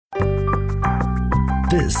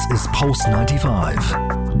This is Pulse 95.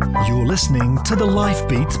 You're listening to the Life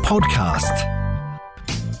Beats podcast.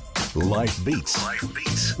 Life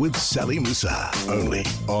Beats with Sally Musa, only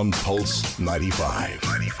on Pulse 95.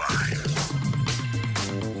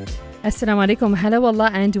 Assalamu alaikum, hello wallah,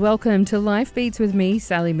 and welcome to Life Beats with me,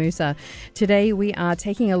 Sally Musa. Today we are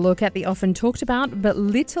taking a look at the often talked about but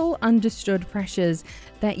little understood pressures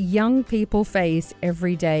that young people face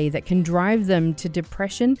every day that can drive them to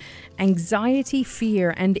depression, anxiety,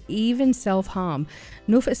 fear, and even self-harm.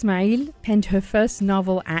 Nouf Ismail penned her first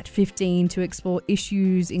novel at 15 to explore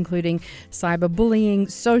issues including cyberbullying,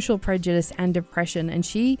 social prejudice, and depression. And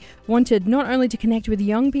she wanted not only to connect with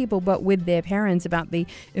young people but with their parents about the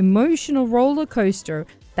emotional roller coaster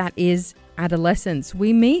that is adolescence.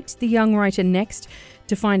 We meet the young writer next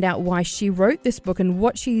to find out why she wrote this book and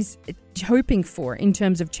what she's hoping for in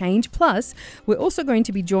terms of change. Plus, we're also going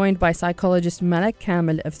to be joined by psychologist Malak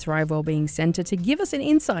Kamel of Thrive Wellbeing Centre to give us an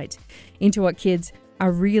insight into what kids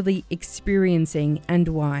are really experiencing and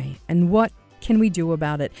why, and what can we do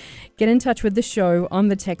about it. Get in touch with the show on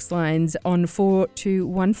the text lines on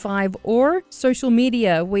 4215 or social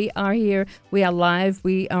media. We are here. We are live.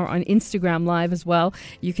 We are on Instagram live as well.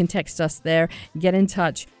 You can text us there. Get in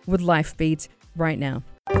touch with Life Beats right now.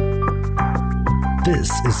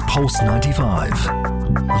 This is Pulse 95.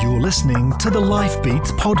 You're listening to the Life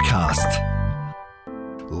Beats podcast.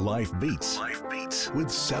 Life Beats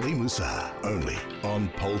with Sally Musa, only on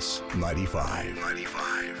Pulse 95.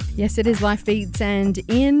 Yes, it is Life Beats, and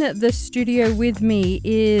in the studio with me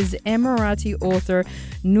is Emirati author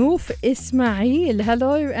Nouf Ismail.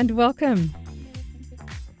 Hello and welcome.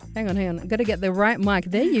 Hang on. I've got to get the right mic.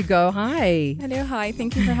 There you go. Hi. Hello, hi.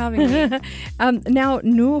 Thank you for having me. Now,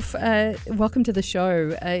 Nouf, welcome to the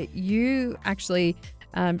show. You actually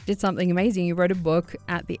did something amazing. You wrote a book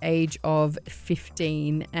at the age of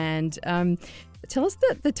 15. And tell us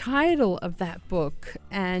the title of that book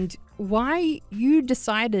and why you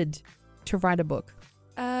decided to write a book.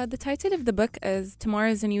 The title of the book is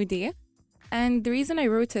Tomorrow's a New Day. And the reason I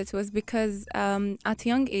wrote it was because at a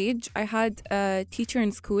young age, I had a teacher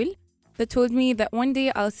in school that told me that one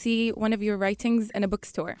day I'll see one of your writings in a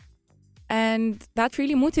bookstore. And that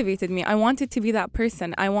really motivated me. I wanted to be that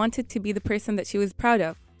person. I wanted to be the person that she was proud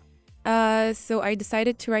of. So I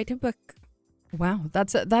decided to write a book. Wow,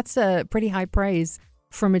 that's a pretty high praise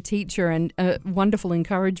from a teacher and wonderful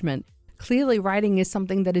encouragement. Clearly, writing is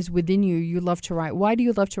something that is within you. You love to write. Why do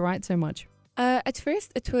you love to write so much? At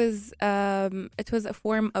first, it was a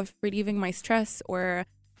form of relieving my stress, or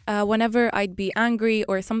whenever I'd be angry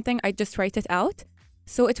or something, I'd just write it out.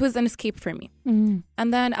 So it was an escape for me. Mm.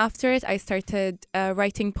 And then after it, I started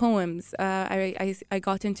writing poems. I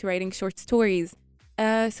got into writing short stories.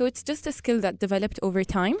 So it's just a skill that developed over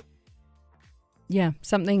time. Yeah,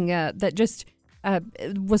 something that just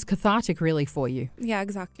was cathartic really for you. Yeah,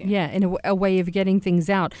 exactly. Yeah, in a way of getting things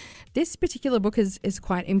out. This particular book is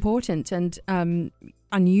quite important and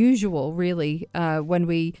unusual really when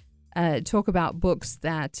we talk about books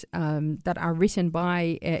that are written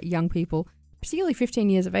by young people, particularly 15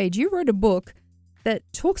 years of age. You wrote a book that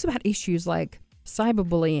talks about issues like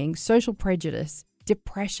cyberbullying, social prejudice,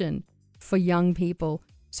 depression for young people.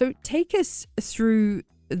 So take us through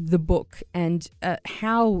the book and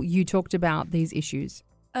how you talked about these issues.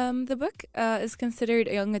 The book is considered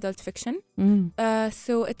a young adult fiction. Mm.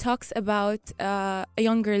 So it talks about a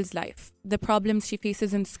young girl's life, the problems she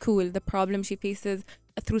faces in school, the problems she faces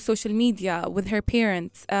through social media, with her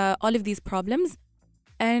parents, all of these problems.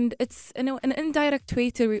 And it's an indirect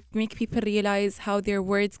way to make people realize how their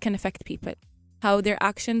words can affect people, how their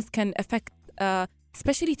actions can affect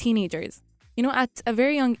especially teenagers. You know, at a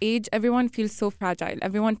very young age, everyone feels so fragile.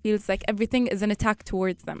 Everyone feels like everything is an attack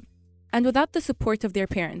towards them. And without the support of their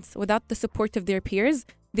parents, without the support of their peers,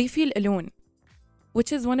 they feel alone,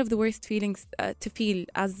 which is one of the worst feelings to feel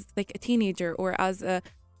as like a teenager or as a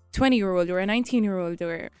 20-year-old or a 19-year-old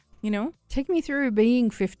or, you know. Take me through being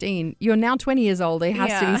 15. You're now 20 years old, it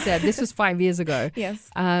has to be said. This was 5 years ago.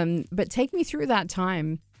 Yes. But take me through that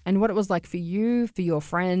time and what it was like for you, for your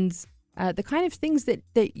friends, the kind of things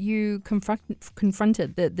that you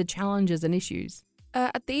confronted, the challenges and issues.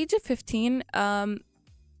 At the age of 15,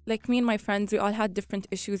 like me and my friends, we all had different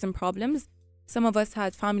issues and problems. Some of us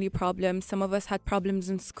had family problems. Some of us had problems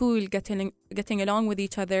in school, getting along with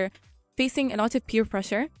each other, facing a lot of peer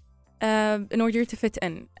pressure in order to fit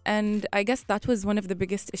in. And I guess that was one of the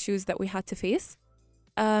biggest issues that we had to face.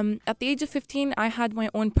 At the age of 15, I had my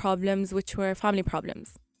own problems, which were family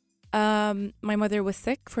problems. My mother was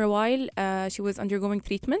sick for a while. She was undergoing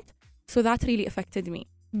treatment. So that really affected me.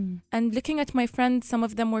 And looking at my friends, some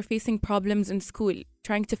of them were facing problems in school,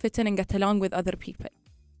 trying to fit in and get along with other people.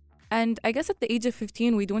 And I guess at the age of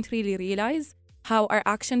 15, we don't really realize how our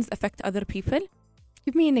actions affect other people.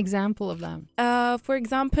 Give me an example of that. For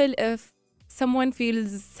example, if someone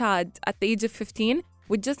feels sad at the age of 15,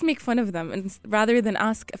 we just make fun of them and rather than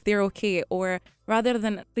ask if they're okay, or rather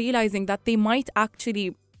than realizing that they might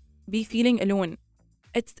actually be feeling alone.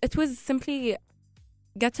 It was simply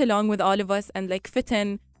get along with all of us and like fit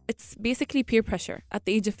in. It's basically peer pressure at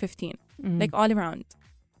the age of 15, like all around.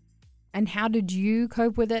 And how did you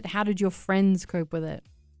cope with it? How did your friends cope with it?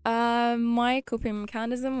 My coping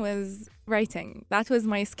mechanism was writing. That was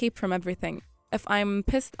my escape from everything. If I'm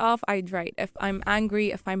pissed off, I'd write. If I'm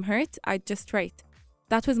angry, if I'm hurt, I'd just write.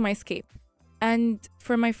 That was my escape. And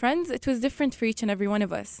for my friends, it was different for each and every one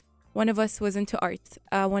of us. One of us was into art.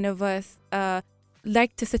 One of us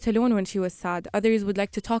liked to sit alone when she was sad. Others would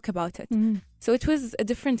like to talk about it. So it was a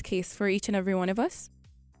different case for each and every one of us.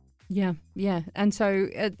 Yeah. And so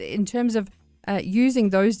in terms of using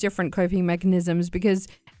those different coping mechanisms, because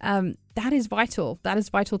that is vital. That is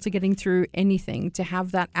vital to getting through anything, to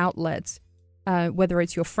have that outlet, whether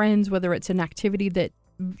it's your friends, whether it's an activity that,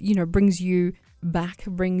 brings you back,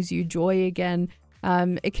 brings you joy again.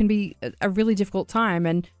 It can be a really difficult time.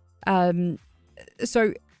 And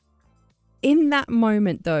so in that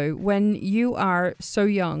moment, though, when you are so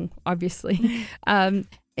young, obviously,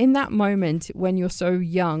 in that moment when you're so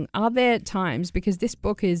young, are there times, because this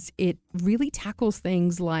book it really tackles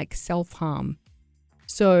things like self-harm.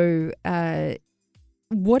 So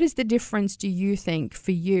what is the difference, do you think,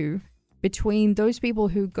 for you between those people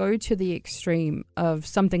who go to the extreme of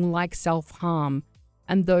something like self-harm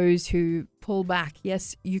and those who pull back?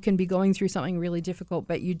 Yes, you can be going through something really difficult,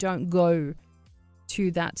 but you don't go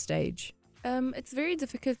to that stage. It's very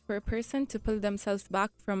difficult for a person to pull themselves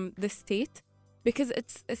back from this state because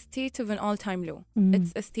it's a state of an all-time low.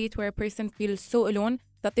 It's a state where a person feels so alone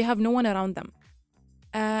that they have no one around them.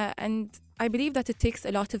 And I believe that it takes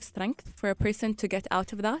a lot of strength for a person to get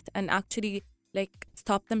out of that and actually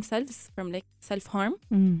stop themselves from self-harm.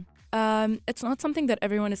 It's not something that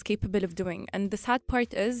everyone is capable of doing. And the sad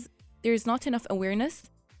part is there's not enough awareness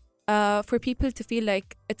for people to feel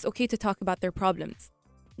like it's okay to talk about their problems.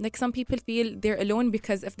 Like some people feel they're alone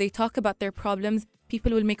because if they talk about their problems,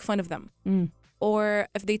 people will make fun of them. Or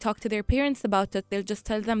if they talk to their parents about it, they'll just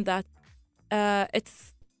tell them that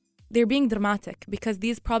they're being dramatic because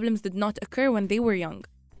these problems did not occur when they were young.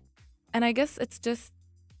 And I guess it's just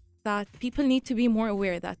that people need to be more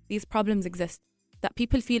aware that these problems exist, that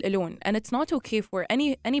people feel alone. And it's not okay for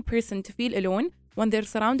any person to feel alone when they're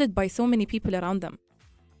surrounded by so many people around them.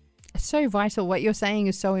 It's so vital. What you're saying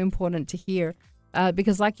is so important to hear.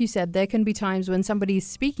 Because like you said, there can be times when somebody's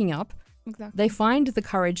speaking up, Exactly. They find the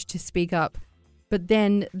courage to speak up, but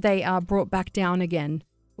then they are brought back down again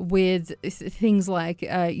with things like,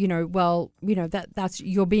 that's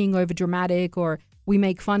you're being over dramatic, or we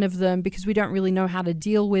make fun of them because we don't really know how to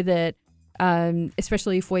deal with it,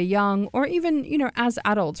 especially if we're young, or even, as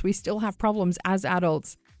adults, we still have problems as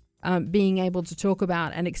adults being able to talk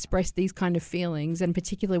about and express these kind of feelings. And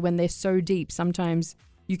particularly when they're so deep, sometimes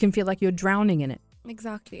you can feel like you're drowning in it.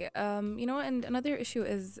 Exactly. And another issue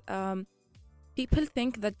is people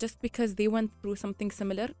think that just because they went through something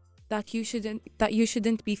similar, that you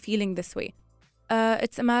shouldn't be feeling this way.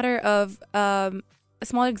 It's a matter of a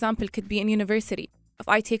small example could be in university. If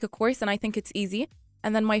I take a course and I think it's easy,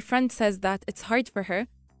 and then my friend says that it's hard for her,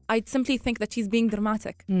 I'd simply think that she's being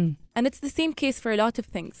dramatic. And it's the same case for a lot of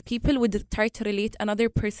things. People would try to relate another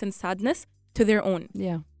person's sadness to their own.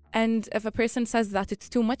 Yeah. And if a person says that it's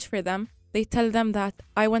too much for them, they tell them that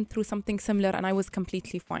I went through something similar and I was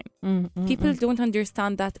completely fine. People don't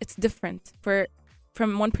understand that it's different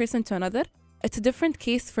from one person to another. It's a different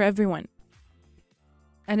case for everyone.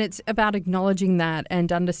 And it's about acknowledging that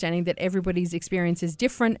and understanding that everybody's experience is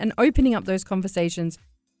different and opening up those conversations,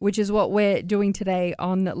 which is what we're doing today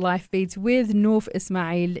on Life Beats with Nouf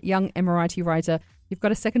Ismail, young Emirati writer. You've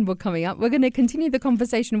got a second book coming up. We're going to continue the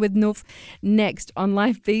conversation with Nouf next on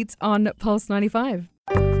Life Beats on Pulse 95.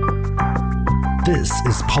 This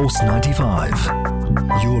is Pulse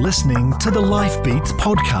 95. You're listening to the Life Beats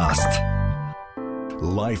podcast.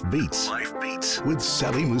 Life Beats with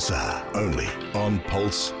Sally Musa, only on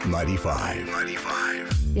Pulse 95.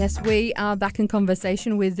 Yes, we are back in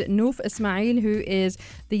conversation with Nouf Ismail, who is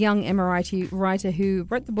the young Emirati writer who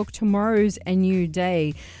wrote the book Tomorrow's a New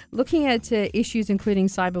Day, looking at issues including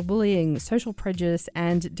cyberbullying, social prejudice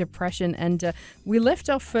and depression. And we left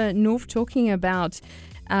off Nouf talking about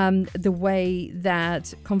the way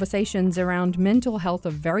that conversations around mental health are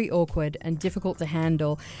very awkward and difficult to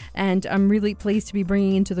handle. And I'm really pleased to be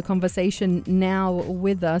bringing into the conversation now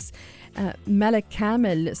with us Malak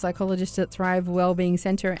Kamel, psychologist at Thrive Wellbeing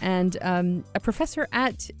Center and a professor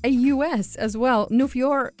at AUS as well. Nuf,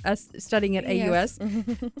 you're studying at AUS.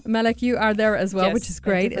 Malak, you are there as well, yes, which is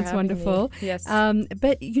great. It's wonderful. Me. Yes.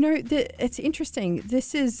 But, you know, it's interesting.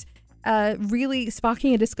 This is really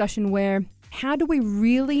sparking a discussion where how do we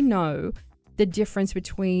really know the difference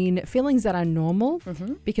between feelings that are normal,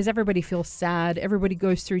 because everybody feels sad, everybody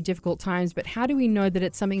goes through difficult times, but how do we know that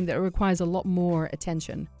it's something that requires a lot more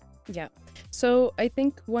attention? Yeah. So I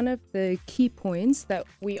think one of the key points that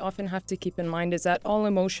we often have to keep in mind is that all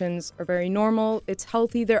emotions are very normal. It's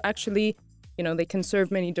healthy. They're actually, you know, they can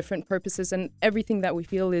serve many different purposes, and everything that we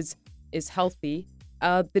feel is healthy.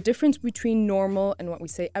 The difference between normal and what we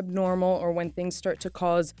say abnormal, or when things start to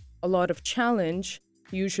cause a lot of challenge,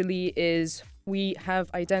 usually is we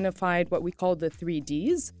have identified what we call the 3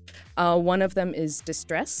 Ds. One of them is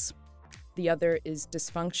distress, the other is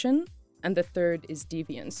dysfunction, and the third is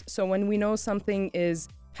deviance. So when we know something is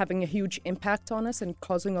having a huge impact on us and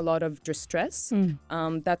causing a lot of distress,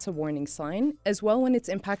 that's a warning sign. As well, when it's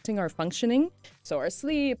impacting our functioning, so our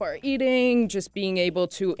sleep, our eating, just being able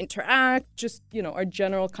to interact, just, you know, our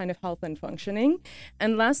general kind of health and functioning.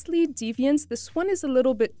 And lastly, deviance. This one is a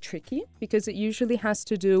little bit tricky because it usually has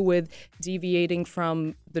to do with deviating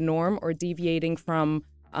from the norm or deviating from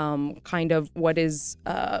kind of what is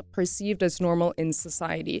perceived as normal in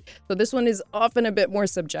society. So this one is often a bit more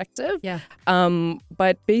subjective. Yeah.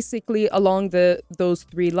 But basically along those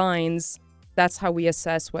 3 lines, that's how we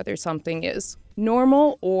assess whether something is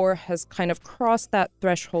normal or has kind of crossed that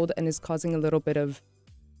threshold and is causing a little bit of,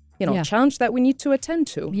 you know, challenge that we need to attend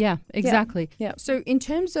to. Yeah, exactly. Yeah. So in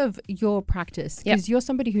terms of your practice, because you're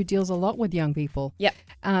somebody who deals a lot with young people. Yeah.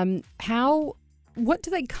 What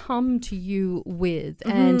do they come to you with?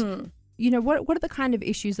 And, you know, what are the kind of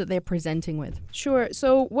issues that they're presenting with? Sure.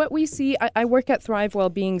 So what we see, I work at Thrive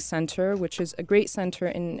Wellbeing Center, which is a great center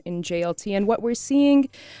in JLT. And what we're seeing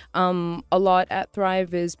a lot at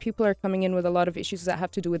Thrive is people are coming in with a lot of issues that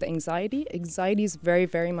have to do with anxiety. Anxiety is very,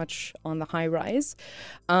 very much on the high rise.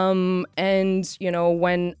 And, you know,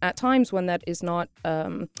 when at times when that is not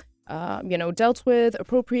you know, dealt with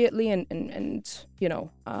appropriately and you know,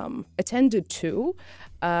 attended to.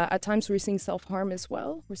 At times we're seeing self-harm as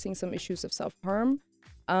well. We're seeing some issues of self-harm.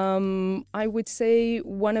 I would say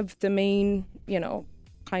one of the main, you know,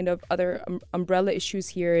 kind of other umbrella issues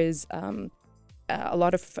here is a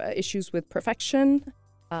lot of issues with perfection,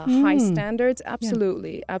 high standards.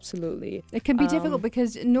 Absolutely, absolutely. It can be difficult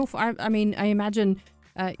because, I mean, I imagine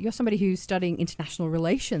you're somebody who's studying international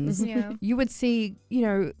relations. Yeah. You would see, you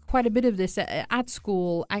know, quite a bit of this at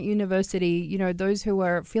school, at university, you know, those who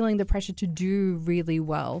are feeling the pressure to do really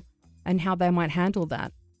well and how they might handle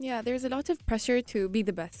that. Yeah, there's a lot of pressure to be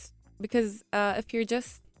the best because if you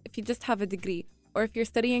just have a degree or if you're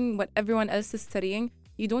studying what everyone else is studying,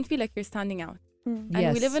 you don't feel like you're standing out.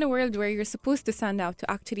 And we live in a world where you're supposed to stand out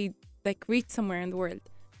to actually like reach somewhere in the world.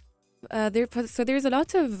 So there's a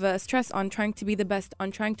lot of stress on trying to be the best, on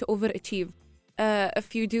trying to overachieve.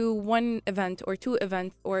 If you do one event or 2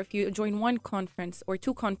 events, or if you join one conference or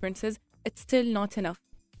 2 conferences, it's still not enough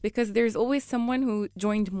because there's always someone who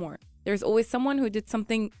joined more. There's always someone who did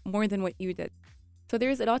something more than what you did. So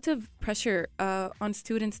there's a lot of pressure on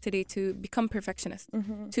students today to become perfectionists,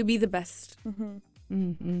 to be the best.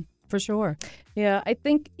 For sure. Yeah, I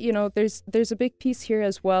think, you know, there's a big piece here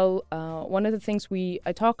as well. One of the things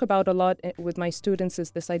I talk about a lot with my students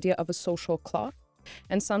is this idea of a social clock.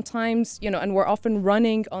 And sometimes, you know, and we're often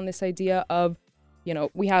running on this idea of, you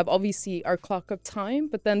know, we have obviously our clock of time,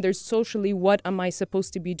 but then there's socially, what am I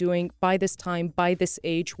supposed to be doing by this time, by this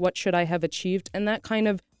age? What should I have achieved? And that kind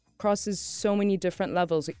of crosses so many different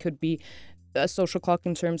levels. It could be a social clock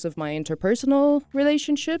in terms of my interpersonal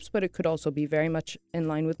relationships, but it could also be very much in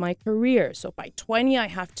line with my career. So by 20, I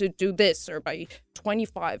have to do this, or by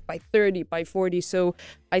 25, by 30, by 40. So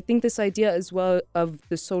I think this idea as well of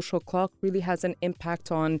the social clock really has an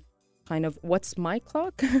impact on kind of what's my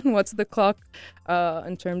clock and what's the clock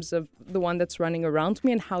in terms of the one that's running around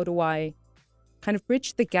me, and how do I kind of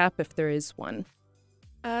bridge the gap if there is one.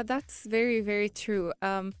 That's very, very true.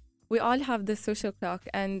 We all have this social clock,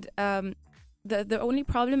 and the only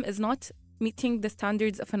problem is not meeting the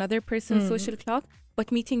standards of another person's social clock,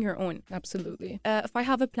 but meeting your own. Absolutely. If I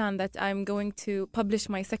have a plan that I'm going to publish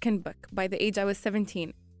my 2nd book by the age I was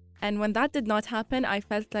 17, and when that did not happen, I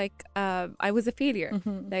felt like I was a failure.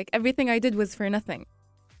 Like everything I did was for nothing.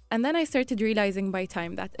 And then I started realizing by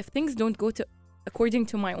time that if things don't go according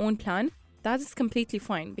to my own plan, that is completely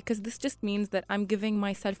fine, because this just means that I'm giving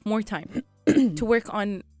myself more time to work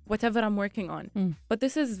on whatever I'm working on. But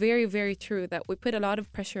this is very, very true that we put a lot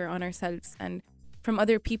of pressure on ourselves and from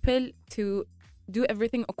other people to do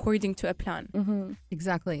everything according to a plan.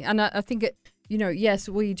 Exactly. And I think it, yes,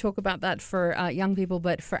 we talk about that for young people,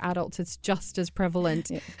 but for adults, it's just as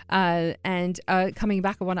prevalent. And coming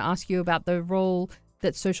back, I want to ask you about the role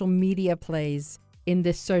that social media plays in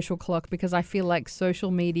this social clock, because I feel like social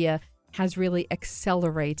media has really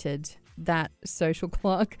accelerated that social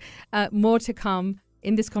clock. More to come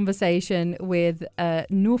in this conversation with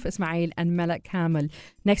Nouf Ismail and Malak Kamel.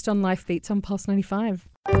 Next on Life Beats on Pulse 95.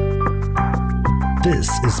 This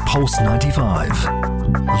is Pulse 95.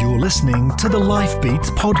 You're listening to the Life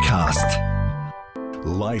Beats podcast.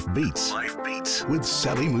 Life Beats. Life Beats with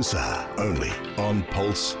Sally Musa. Only on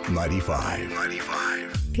Pulse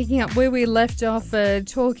 95. Picking up where we left off,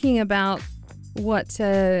 talking about what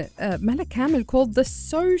Malak Kamel called the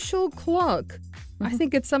social clock. I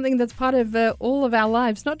think it's something that's part of all of our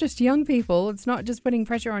lives, not just young people. It's not just putting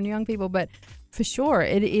pressure on young people, but for sure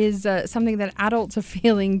it is something that adults are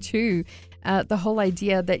feeling too. The whole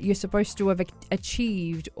idea that you're supposed to have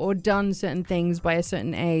achieved or done certain things by a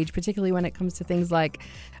certain age, particularly when it comes to things like,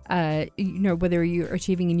 whether you're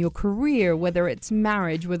achieving in your career, whether it's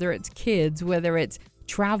marriage, whether it's kids, whether it's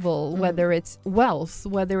travel, whether it's wealth,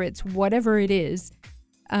 whether it's whatever it is.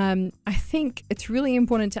 I think it's really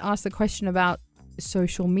important to ask the question about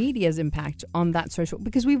social media's impact on that social,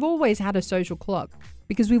 because we've always had a social clock,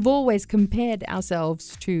 because we've always compared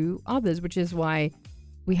ourselves to others, which is why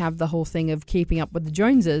we have the whole thing of keeping up with the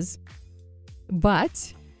Joneses.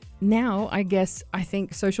 But now, I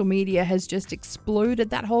think social media has just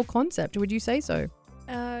exploded that whole concept. Would you say so?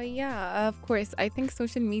 Yeah, of course. I think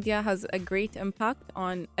social media has a great impact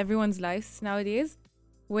on everyone's lives nowadays,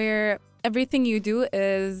 where everything you do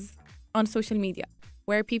is on social media,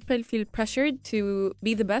 where people feel pressured to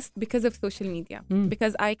be the best because of social media,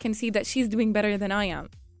 because I can see that she's doing better than I am.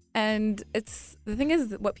 And the thing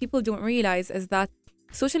is, what people don't realize is that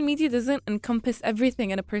social media doesn't encompass everything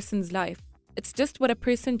in a person's life. It's just what a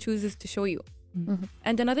person chooses to show you.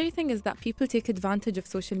 And another thing is that people take advantage of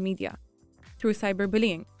social media through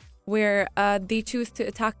cyberbullying, where they choose to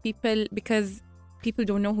attack people because people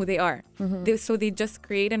don't know who they are. So they just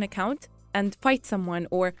create an account and fight someone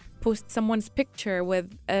or post someone's picture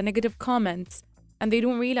with negative comments. And they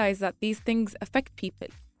don't realize that these things affect people,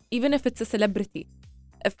 even if it's a celebrity.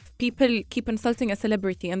 If people keep insulting a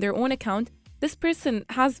celebrity on their own account, this person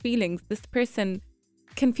has feelings. This person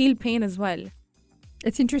can feel pain as well.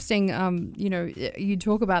 It's interesting, you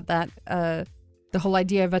talk about that, the whole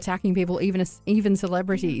idea of attacking people, even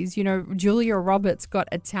celebrities. Julia Roberts got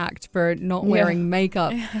attacked for not wearing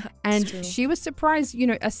makeup. And she was surprised,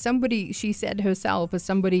 as somebody, she said herself, as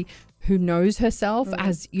somebody who knows herself,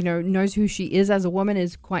 as, knows who she is as a woman,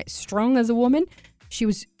 is quite strong as a woman. She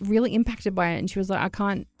was really impacted by it, and she was like, I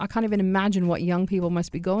can't even imagine what young people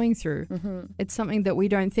must be going through. It's something that we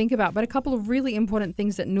don't think about. But a couple of really important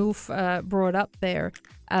things that Nouf brought up there,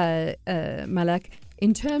 Malak,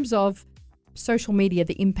 in terms of social media,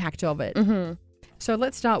 the impact of it. So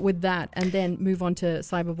let's start with that and then move on to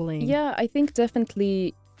cyberbullying. Yeah, I think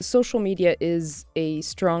definitely social media is a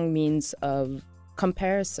strong means of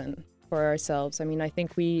comparison for ourselves. I mean, I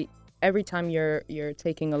think every time you're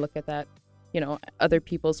taking a look at that, other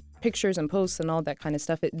people's pictures and posts and all that kind of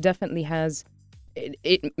stuff, it definitely has,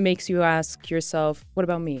 it makes you ask yourself, what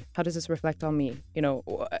about me? How does this reflect on me?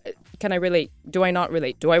 Can I relate? Do I not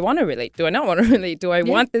relate? Do I want to relate? Do I not want to relate? Do I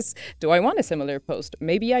want this? Do I want a similar post?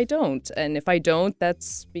 Maybe I don't. And if I don't,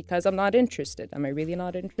 that's because I'm not interested. Am I really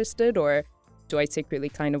not interested? Or do I secretly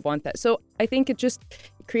kind of want that? So I think it just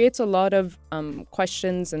creates a lot of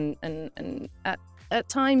questions and at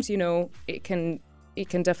times, it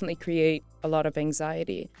can definitely create a lot of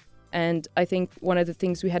anxiety. And I think one of the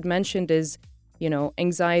things we had mentioned is,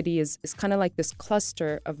 anxiety is kind of like this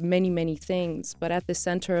cluster of many, many things, but at the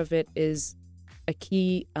center of it is a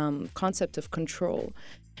key concept of control.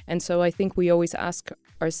 And so I think we always ask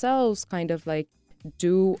ourselves kind of like,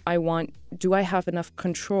 do I have enough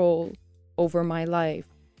control over my life?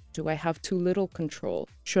 Do I have too little control?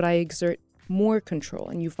 Should I exert more control?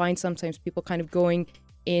 And you find sometimes people kind of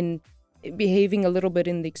behaving a little bit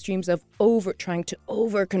in the extremes of trying to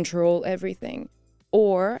over control everything,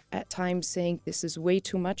 or at times saying, this is way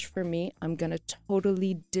too much for me, I'm gonna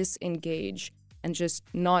totally disengage and just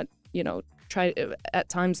not try at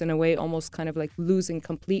times in a way almost kind of like losing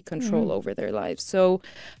complete control over their lives. So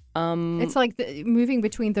it's like moving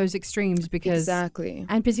between those extremes because exactly,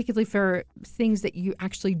 and particularly for things that you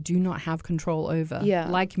actually do not have control over,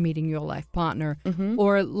 like meeting your life partner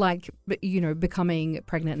or like, you know, becoming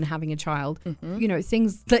pregnant and having a child, you know,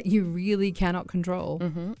 things that you really cannot control.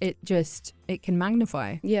 It can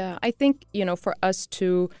magnify. Yeah, I think, you know, for us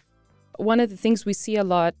to, one of the things we see a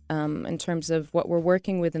lot in terms of what we're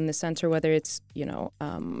working with in the center, whether it's, you know,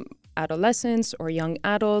 adolescents or young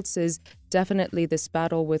adults, is definitely this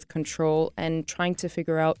battle with control and trying to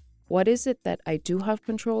figure out what is it that I do have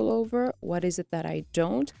control over, what is it that I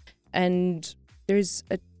don't. And there's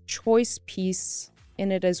a choice piece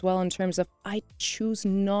in it as well in terms of I choose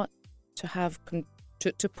not to have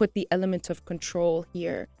to put the element of control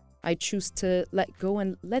here. I choose to let go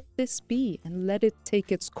and let this be and let it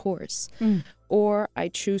take its course. Or I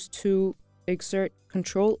choose to exert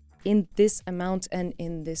control in this amount and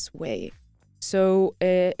in this way. So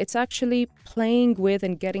it's actually playing with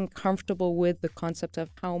and getting comfortable with the concept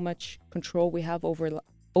of how much control we have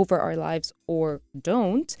over our lives or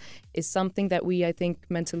don't is something that we, I think,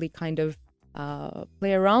 mentally kind of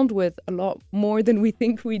play around with a lot more than we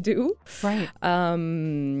think we do. Right.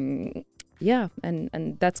 Yeah,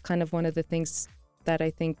 and that's kind of one of the things that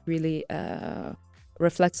I think really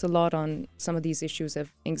reflects a lot on some of these issues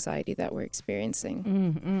of anxiety that we're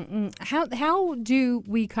experiencing. How do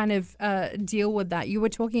we kind of deal with that? You were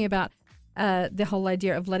talking about the whole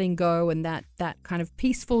idea of letting go and that kind of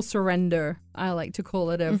peaceful surrender, I like to call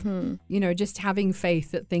it, of, you know, just having faith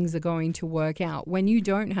that things are going to work out when you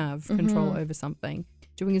don't have control over something,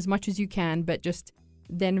 doing as much as you can, but just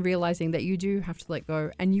then realizing that you do have to let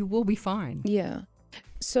go and you will be fine. Yeah.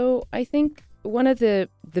 So I think one of the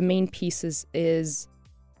main pieces is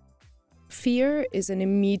fear is an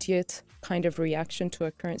immediate kind of reaction to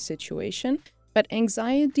a current situation, but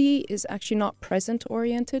anxiety is actually not present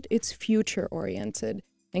oriented, it's future oriented.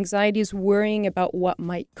 Anxiety is worrying about what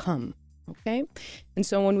might come, okay? And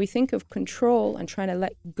so when we think of control and trying to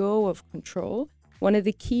let go of control, one of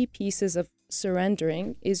the key pieces of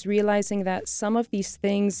surrendering is realizing that some of these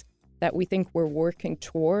things that we think we're working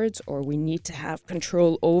towards or we need to have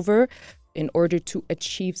control over in order to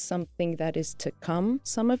achieve something that is to come,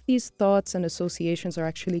 some of these thoughts and associations are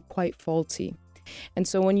actually quite faulty. And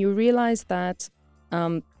so when you realize that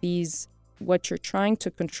what you're trying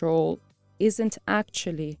to control isn't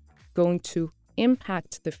actually going to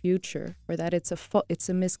impact the future, or that it's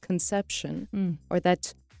a misconception, or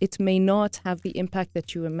that it may not have the impact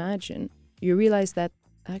that you imagine, you realize that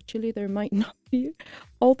actually there might not be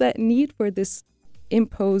all that need for this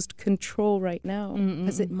imposed control right now,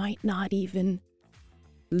 because it might not even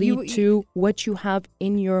lead to what you have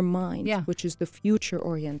in your mind, which is the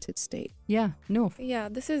future-oriented state. Yeah, no. Yeah,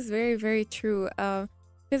 this is very, very true.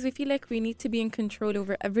 Because we feel like we need to be in control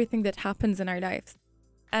over everything that happens in our lives.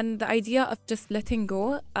 And the idea of just letting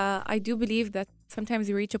go, I do believe that sometimes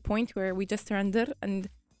we reach a point where we just surrender and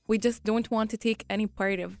we just don't want to take any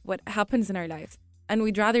part of what happens in our lives. And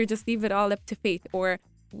we'd rather just leave it all up to fate, or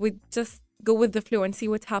we just go with the flow and see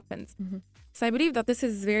what happens. So I believe that this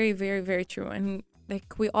is very, very, very true. And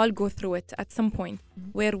like we all go through it at some point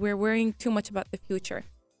where we're worrying too much about the future,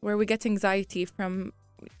 where we get anxiety from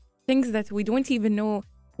things that we don't even know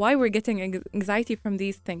why we're getting anxiety from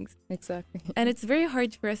these things. Exactly. And it's very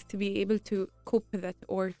hard for us to be able to cope with it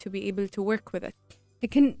or to be able to work with it. It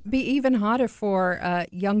can be even harder for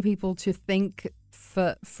young people to think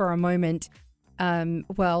for a moment,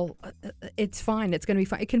 well, it's fine, it's going to be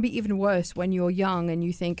fine. It can be even worse when you're young and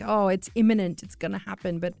you think, oh, it's imminent, it's going to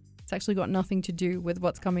happen, but it's actually got nothing to do with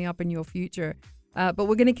what's coming up in your future. But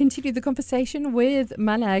we're going to continue the conversation with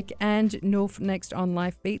Malak and Noof next on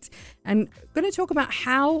Life Beats, and going to talk about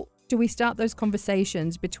how do we start those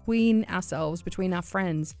conversations between ourselves, between our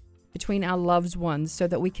friends, between our loved ones, so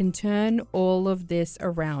that we can turn all of this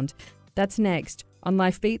around. That's next on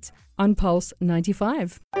Life Beats on Pulse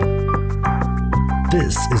 95.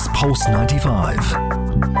 This is Pulse 95.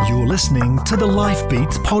 You're listening to the Life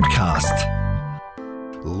Beats podcast.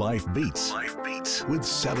 Life Beats with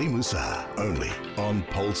Sally Musa, only on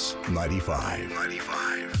Pulse 95.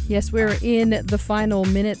 Yes, we're in the final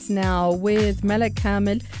minutes now with Malak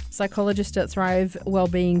Kamel, psychologist at Thrive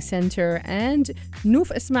Wellbeing Center, and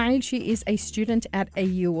Noof Ismail. She is a student at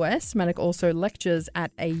AUS. Malak also lectures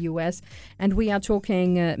at AUS, and we are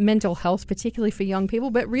talking mental health, particularly for young people,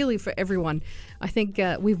 but really for everyone. I think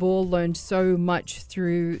we've all learned so much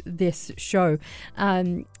through this show,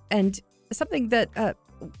 and something that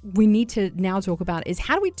we need to now talk about is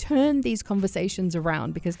how do we turn these conversations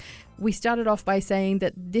around? Because we started off by saying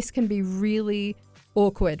that this can be really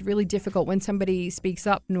awkward, really difficult when somebody speaks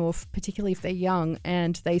up, North, particularly if they're young,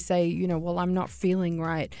 and they say, you know, well, I'm not feeling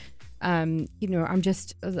right. You know, I'm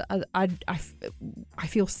just, I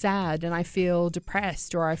feel sad and I feel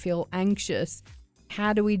depressed or I feel anxious.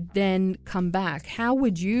 How do we then come back? How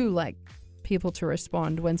would you like people to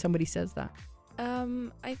respond when somebody says that?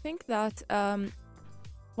 I think that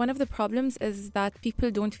one of the problems is that people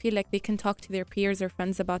don't feel like they can talk to their peers or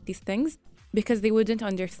friends about these things because they wouldn't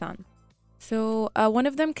understand. So one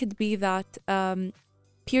of them could be that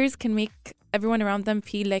peers can make everyone around them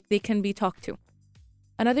feel like they can be talked to.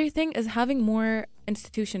 Another thing is having more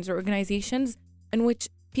institutions or organizations in which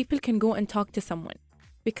people can go and talk to someone.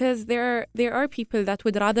 Because there are people that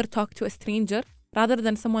would rather talk to a stranger rather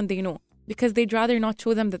than someone they know, because they'd rather not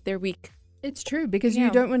show them that they're weak. It's true, because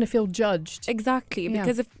you don't want to feel judged. Exactly, Yeah.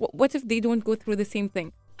 because what if they don't go through the same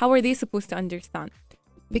thing? How are they supposed to understand?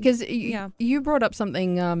 Because you brought up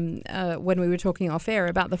something when we were talking off air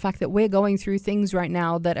about the fact that we're going through things right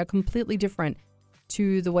now that are completely different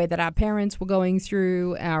to the way that our parents were going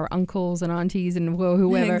through, our uncles and aunties and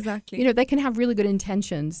whoever. Exactly. You know, they can have really good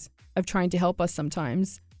intentions of trying to help us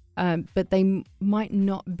sometimes, but they might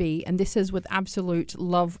not be. And this is with absolute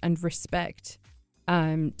love and respect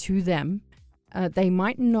to them. They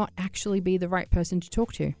might not actually be the right person to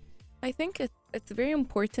talk to. I think it's very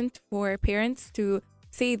important for parents to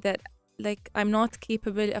say that, like, I'm not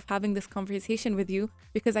capable of having this conversation with you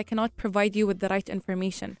because I cannot provide you with the right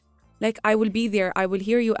information. Like, I will be there, I will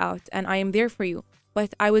hear you out, and I am there for you,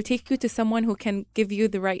 but I will take you to someone who can give you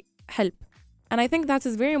the right help. And I think that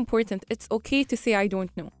is very important. It's okay to say I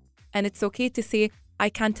don't know, and it's okay to say I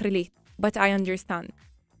can't relate, but I understand.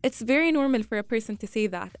 It's very normal for a person to say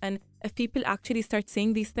that, and if people actually start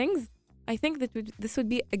saying these things, I think that this would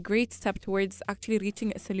be a great step towards actually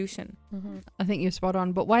reaching a solution. Mm-hmm. I think you're spot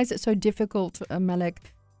on. But why is it so difficult, Malak,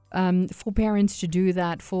 for parents to do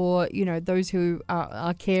that, for, you know, those who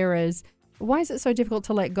are carers? Why is it so difficult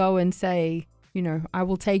to let go and say, you know, I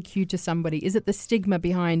will take you to somebody? Is it the stigma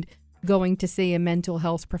behind going to see a mental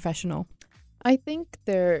health professional? I think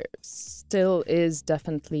there still is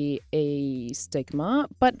definitely a stigma,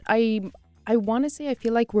 but I want to say I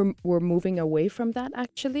feel like we're moving away from that.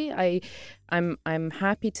 Actually, I'm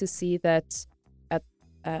happy to see that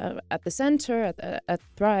at the center, at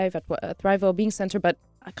Thrive, at Thrive Wellbeing Center, but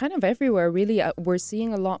kind of everywhere really. We're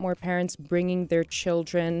seeing a lot more parents bringing their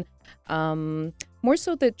children, more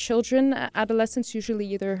so the children. Adolescents usually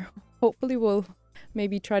either hopefully will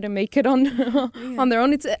maybe try to make it on on their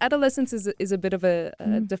own. It's adolescence is a bit of a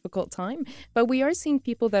difficult time, but we are seeing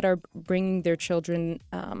people that are bringing their children,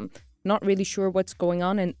 not really sure what's going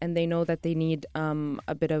on, and they know that they need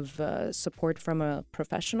a bit of support from a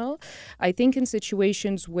professional. I think in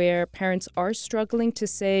situations where parents are struggling to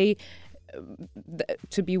say,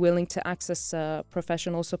 to be willing to access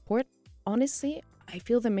professional support, honestly, I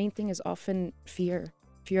feel the main thing is often fear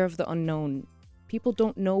of the unknown. People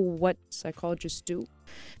don't know what psychologists do.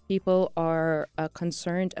 People are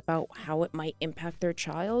concerned about how it might impact their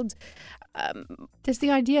child. There's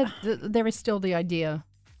the idea, there is still the idea,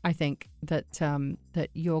 I think, that that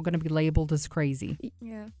you're going to be labeled as crazy.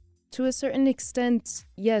 Yeah. To a certain extent,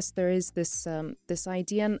 yes, there is this this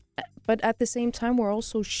idea, but at the same time, we're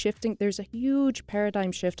also shifting. There's a huge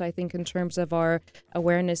paradigm shift, I think, in terms of our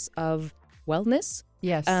awareness of wellness.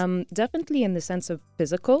 Yes. Definitely in the sense of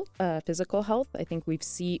physical health. I think we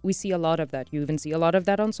see a lot of that. You even see a lot of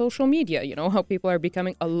that on social media. You know, how people are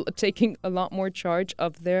becoming taking a lot more charge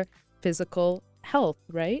of their physical health,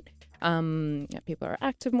 right? People are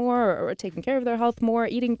active more, or taking care of their health more,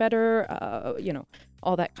 eating better, you know,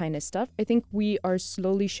 all that kind of stuff. I think we are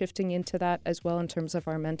slowly shifting into that as well in terms of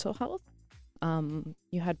our mental health.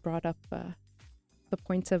 You had brought up the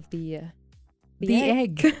point of the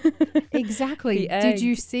egg. Exactly. The egg. Did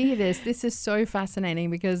you see this? This is so fascinating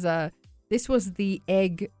because this was the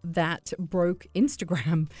egg that broke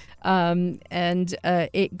Instagram, and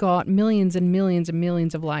it got millions and millions and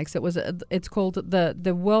millions of likes. It's called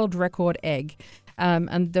the world record egg,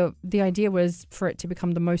 and the idea was for it to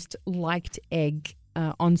become the most liked egg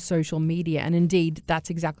on social media, and indeed that's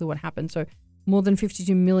exactly what happened. So more than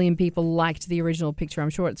 52 million people liked the original picture. I'm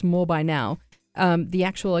sure it's more by now. The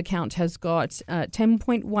actual account has got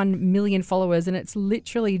 10.1 million followers, and it's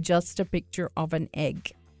literally just a picture of an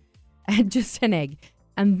egg. Just an egg.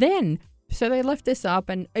 And then, so they left this up,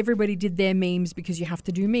 and everybody did their memes, because you have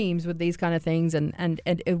to do memes with these kind of things, and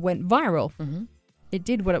it went viral. Mm-hmm. It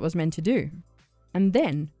did what it was meant to do. And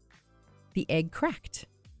then the egg cracked,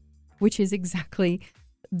 which is exactly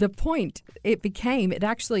the point. It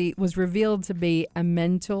actually was revealed to be a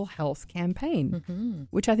mental health campaign,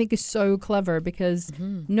 which I think is so clever, because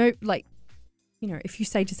if you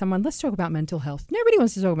say to someone, let's talk about mental health, nobody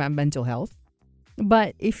wants to talk about mental health.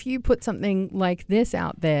 But if you put something like this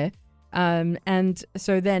out there, and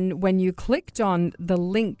so then when you clicked on the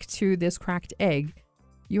link to this cracked egg,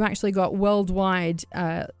 you actually got worldwide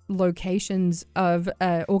locations of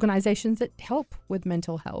organizations that help with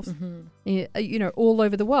mental health, all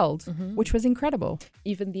over the world, which was incredible.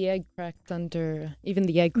 Even the egg cracked under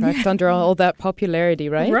all that popularity,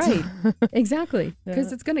 right? Right, exactly,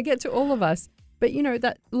 because it's going to get to all of us. But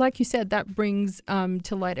that, like you said, that brings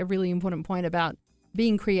to light a really important point about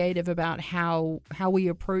being creative about how we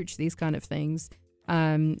approach these kind of things,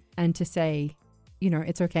 and to say,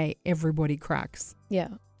 it's okay. Everybody cracks. Yeah.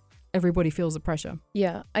 Everybody feels the pressure.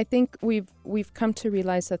 Yeah. I think we've come to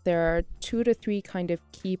realize that there are 2 to 3 kind of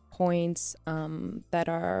key points that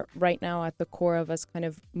are right now at the core of us kind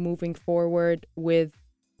of moving forward with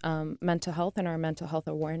mental health and our mental health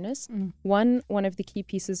awareness. One of the key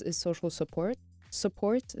pieces is social support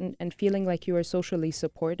and feeling like you are socially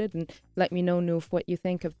supported. And let me know, Noof, what you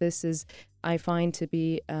think of this. Is I find to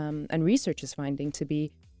be, and research is finding to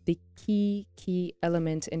be, the key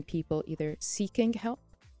element in people either seeking help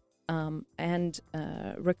and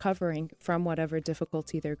recovering from whatever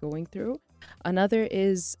difficulty they're going through. Another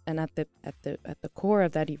is, and at the core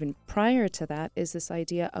of that, even prior to that, is this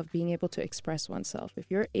idea of being able to express oneself. If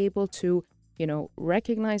you're able to,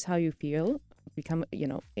 recognize how you feel, become,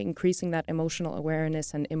 increasing that emotional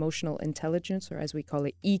awareness and emotional intelligence, or as we call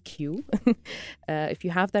it, EQ. If you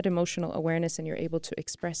have that emotional awareness and you're able to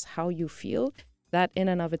express how you feel, that in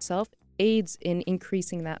and of itself aids in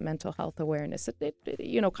increasing that mental health awareness.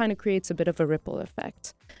 It kind of creates a bit of a ripple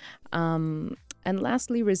effect. And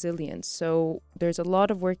lastly, resilience. So there's a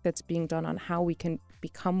lot of work that's being done on how we can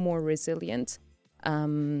become more resilient,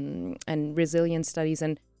 and resilience studies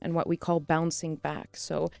and what we call bouncing back.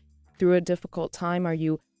 So through a difficult time, are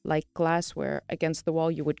you like glass where against the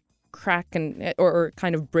wall you would crack or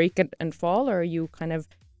kind of break it and fall, or are you kind of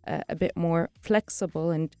a bit more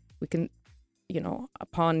flexible, and we can,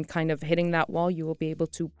 upon kind of hitting that wall, you will be able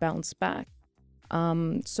to bounce back.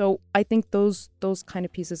 So I think those kind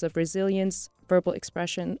of pieces of resilience, verbal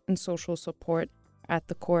expression, and social support are at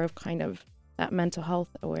the core of kind of that mental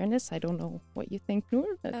health awareness. I don't know what you think, Noor.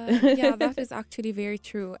 Yeah, that is actually very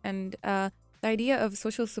true. And the idea of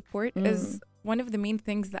social support is one of the main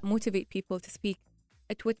things that motivate people to speak.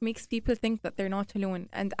 It's what makes people think that they're not alone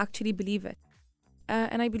and actually believe it.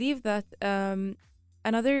 And I believe that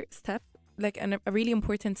another step, a really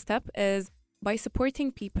important step, is by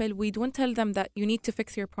supporting people, we don't tell them that you need to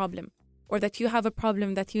fix your problem or that you have a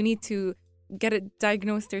problem that you need to get it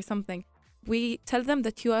diagnosed or something. We tell them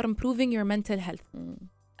that you are improving your mental health.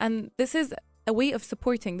 And this is a way of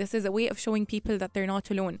supporting. This is a way of showing people that they're not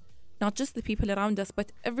alone. Not just the people around us,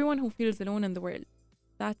 but everyone who feels alone in the world.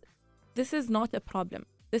 That this is not a problem.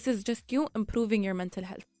 This is just you improving your mental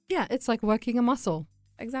health. Yeah, it's like working a muscle.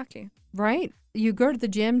 Exactly. Right? You go to the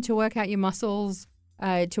gym to work out your muscles,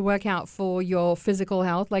 to work out for your physical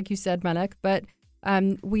health, like you said, Malak. But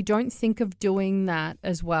we don't think of doing that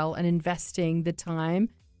as well and investing the time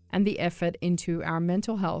and the effort into our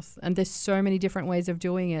mental health. And there's so many different ways of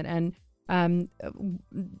doing it. And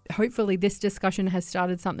hopefully this discussion has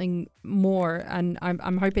started something more. And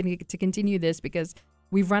I'm hoping to continue this because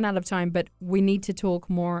we've run out of time, but we need to talk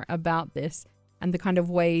more about this and the kind of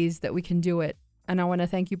ways that we can do it. And I want to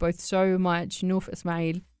thank you both so much. Noof,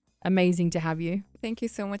 Ismail, amazing to have you. Thank you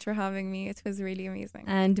so much for having me. It was really amazing.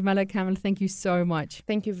 And Malak Kamel, thank you so much.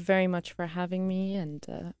 Thank you very much for having me, and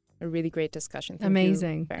a really great discussion. Thank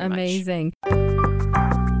amazing. you very amazing.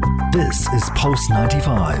 much. This is Pulse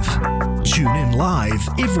 95. Tune in live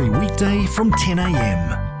every weekday from 10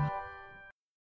 a.m.